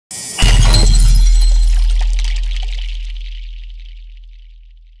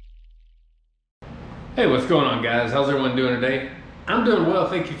Hey, what's going on, guys? How's everyone doing today? I'm doing well,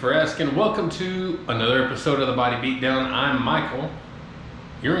 thank you for asking. Welcome to another episode of the Body Beatdown. I'm Michael,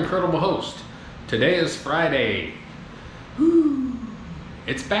 your incredible host. Today is Friday. Woo!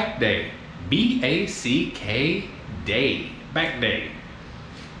 It's back day. B-A-C-K day. Back day.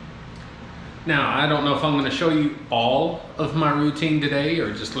 Now, I don't know if I'm going to show you all of my routine today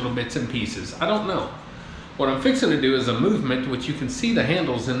or just little bits and pieces. I don't know. What I'm fixing to do is a movement, which you can see the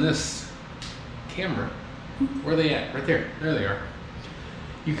handles in this camera. Where are they at? Right there. There they are.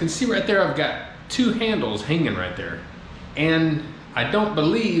 You can see right there I've got two handles hanging right there. And I don't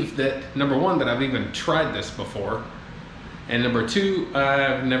believe that, number one, that I've even tried this before. And number two,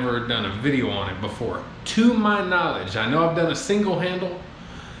 I've never done a video on it before. To my knowledge, I know I've done a single handle.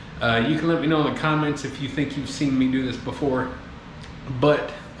 You can let me know in the comments if you think you've seen me do this before. But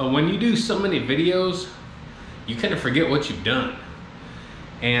when you do so many videos, you kind of forget what you've done.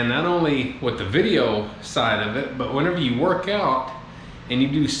 And not only with the video side of it, but whenever you work out and you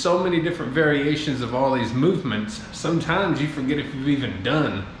do so many different variations of all these movements, sometimes you forget if you've even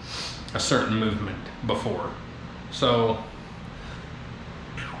done a certain movement before. So,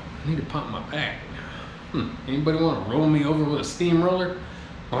 I need to pump my back. Anybody want to roll me over with a steamroller?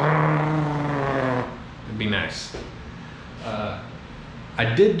 It'd be nice.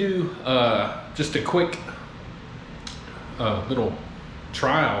 I did do just a quick little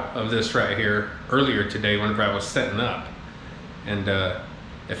trial of this right here earlier today whenever I was setting up, and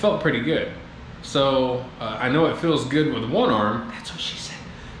it felt pretty good. So I know it feels good with one arm. That's what she said.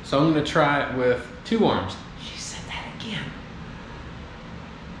 So I'm going to try it with two arms. She said that again.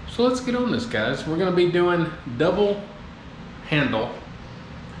 So let's get on this, guys. We're going to be doing double handle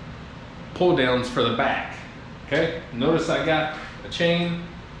pull downs for the back. Okay, notice I got a chain,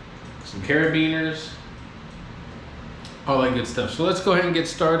 some carabiners, all that good stuff. So let's go ahead and get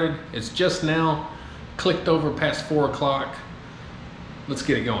started. It's just now clicked over past 4 o'clock. Let's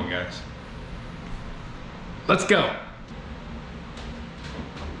get it going, guys. Let's go.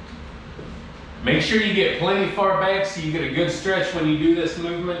 Make sure you get plenty far back so you get a good stretch when you do this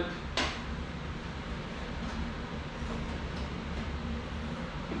movement.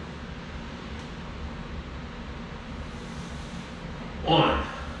 One,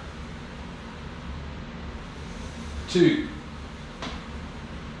 two,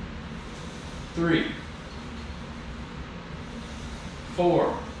 three,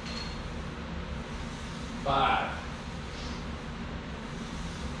 four, five,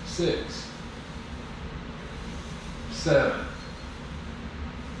 six, seven,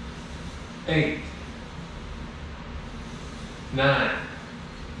 8, 9,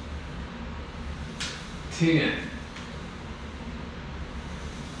 10,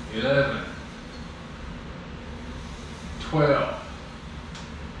 11, 12.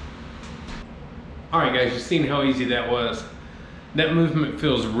 All right, guys, you've seen how easy that was. That movement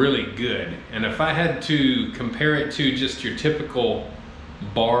feels really good. And if I had to compare it to just your typical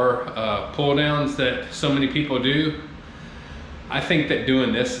bar pull downs that so many people do, I think that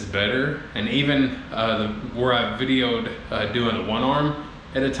doing this is better. And even where I videoed doing the one arm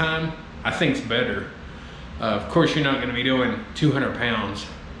at a time, I think it's better. Of course, you're not going to be doing 200 pounds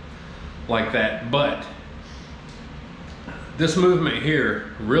like that, but this movement here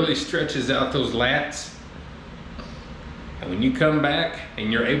really stretches out those lats. And when you come back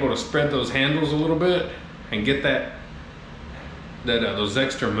and you're able to spread those handles a little bit and get those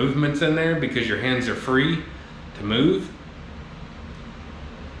extra movements in there because your hands are free to move,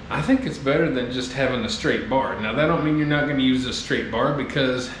 I think it's better than just having a straight bar. Now, that don't mean you're not going to use a straight bar,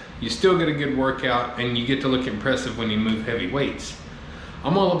 because you still get a good workout and you get to look impressive when you move heavy weights.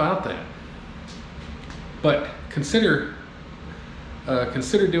 I'm all about that. But consider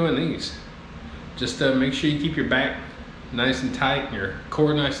doing these. Just make sure you keep your back nice and tight and your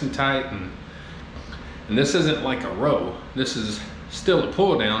core nice and tight. And this isn't like a row. This is still a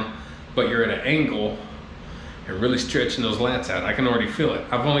pull down, but you're at an angle and really stretching those lats out. I can already feel it.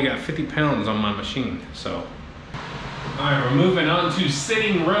 I've only got 50 pounds on my machine, so. All right, we're moving on to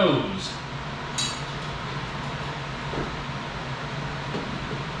sitting rows.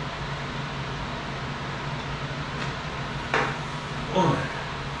 One,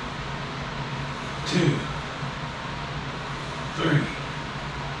 two, three,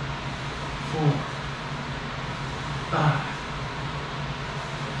 4, 5,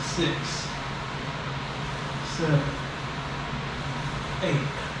 6, 7, 8,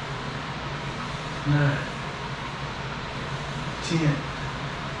 9, 10.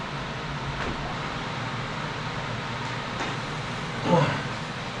 1,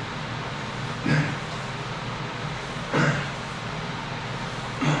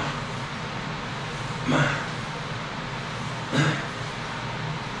 My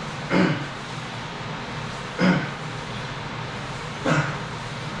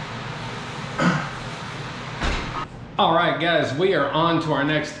All right, guys, we are on to our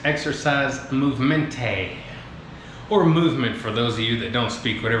next exercise, movemente, or movement for those of you that don't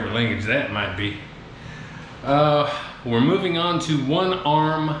speak whatever language that might be. We're moving on to one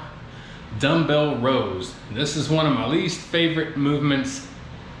arm dumbbell rows. This is one of my least favorite movements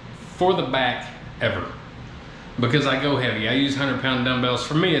for the back ever, because I go heavy. I use 100-pound dumbbells.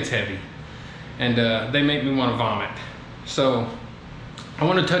 For me, it's heavy, and they make me want to vomit. So I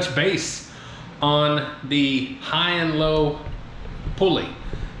want to touch base on the high and low pulley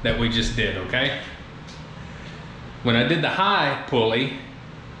that we just did, okay? When I did the high pulley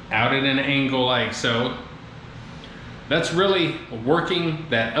out at an angle like so, that's really working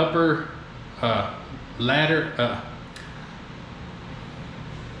that upper ladder,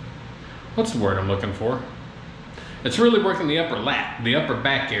 what's the word I'm looking for? It's really working the upper lat, the upper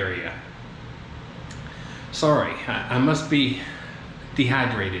back area. Sorry, I must be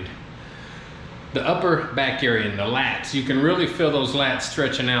dehydrated. The upper back area and the lats, you can really feel those lats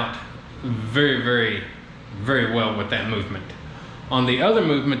stretching out very, very, very well with that movement. On the other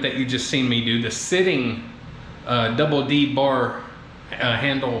movement that you just seen me do, the sitting double D bar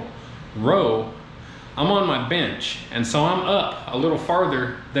handle row, I'm on my bench, and so I'm up a little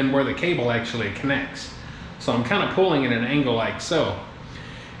farther than where the cable actually connects. So I'm kind of pulling at an angle like so,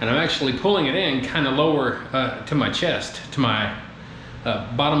 and I'm actually pulling it in kind of lower to my chest, to my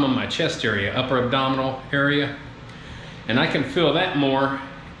bottom of my chest area, upper abdominal area, and I can feel that more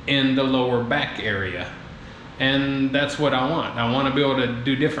in the lower back area, and that's what I want. I want to be able to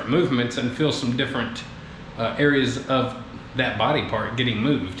do different movements and feel some different areas of that body part getting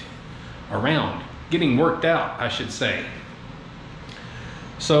moved around, getting worked out, I should say.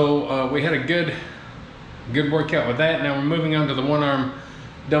 So we had a good workout with that. Now we're moving on to the one arm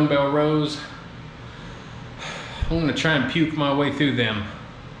dumbbell rows. I'm gonna try and puke my way through them.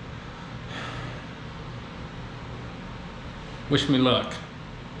 Wish me luck.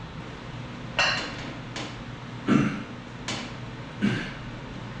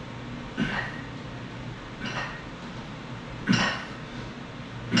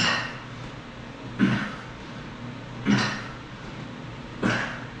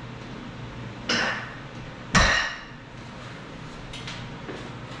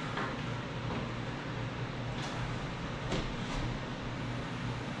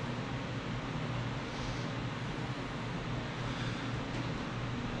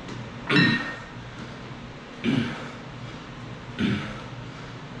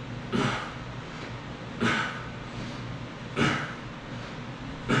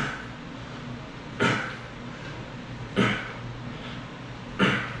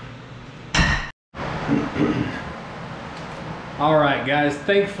 All right, guys,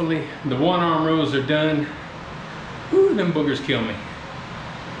 thankfully the one arm rows are done. Ooh, them boogers kill me.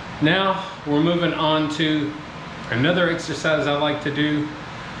 Now we're moving on to another exercise I like to do,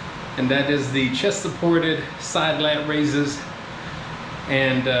 and that is the chest supported side lat raises.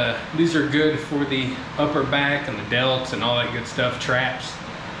 And these are good for the upper back and the delts and all that good stuff, traps.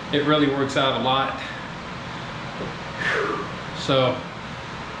 It really works out a lot. So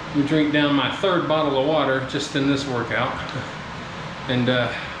we drink down my third bottle of water just in this workout. And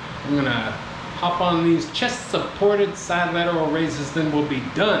I'm gonna hop on these chest supported side lateral raises, then we'll be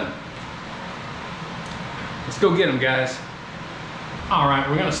done. Let's go get them, guys. All right,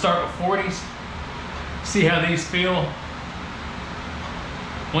 we're gonna start with 40s. See how these feel.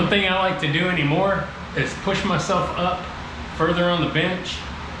 One thing I like to do anymore is push myself up further on the bench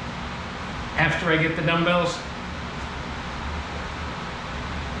after I get the dumbbells.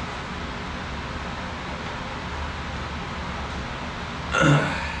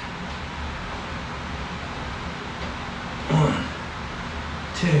 One,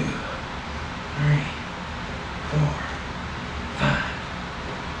 two, three, 4, 5,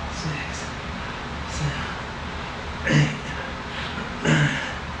 6, 7, 8, 9,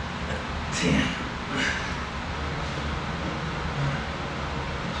 10. 1,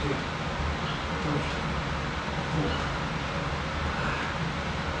 2, 3, 4,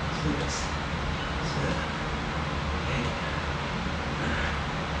 5, 6, 7, 8,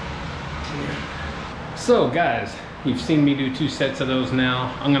 9, 10. So guys, you've seen me do 2 sets of those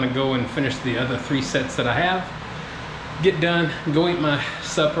now. I'm gonna go and finish the other 3 sets that I have. Get done, go eat my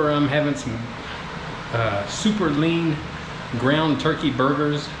supper. I'm having some super lean ground turkey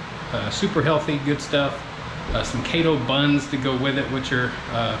burgers, super healthy, good stuff. Some keto buns to go with it, which are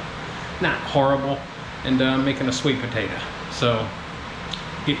not horrible, and making a sweet potato. So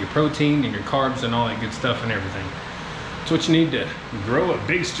get your protein and your carbs and all that good stuff and everything. It's what you need to grow a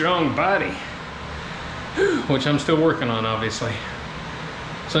big, strong body, which I'm still working on, obviously.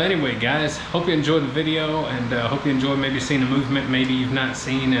 So anyway, guys, hope you enjoyed the video, and hope you enjoyed maybe seeing a movement maybe you've not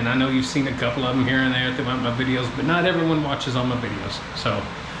seen. And I know you've seen a couple of them here and there throughout my videos, but not everyone watches all my videos. So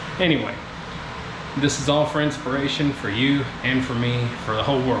anyway, this is all for inspiration for you and for me, for the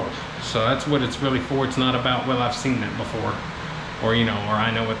whole world. So that's what it's really for. It's not about, well, I've seen that before, or you know, or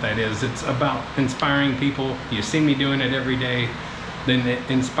I know what that is. It's about inspiring people. You see me doing it every day, then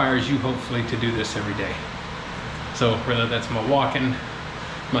it inspires you hopefully to do this every day. So whether that's my walking,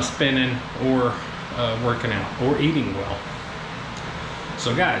 my spinning, or working out, or eating well.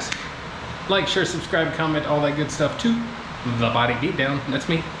 So guys, like, share, subscribe, comment, all that good stuff too. The Body Beatdown. That's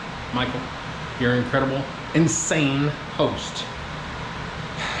me, Michael, your incredible, insane host.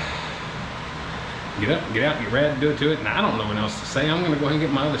 Get up, get out, get rad, do it to it. And I don't know what else to say. I'm gonna go ahead and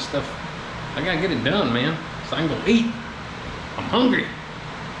get my other stuff. I gotta get it done, man, so I can go eat. I'm hungry.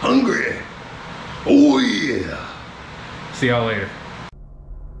 Hungry. Oh yeah. See y'all later.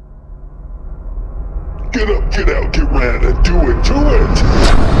 Get up, get out, get rad, and do it to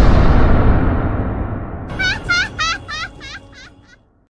it!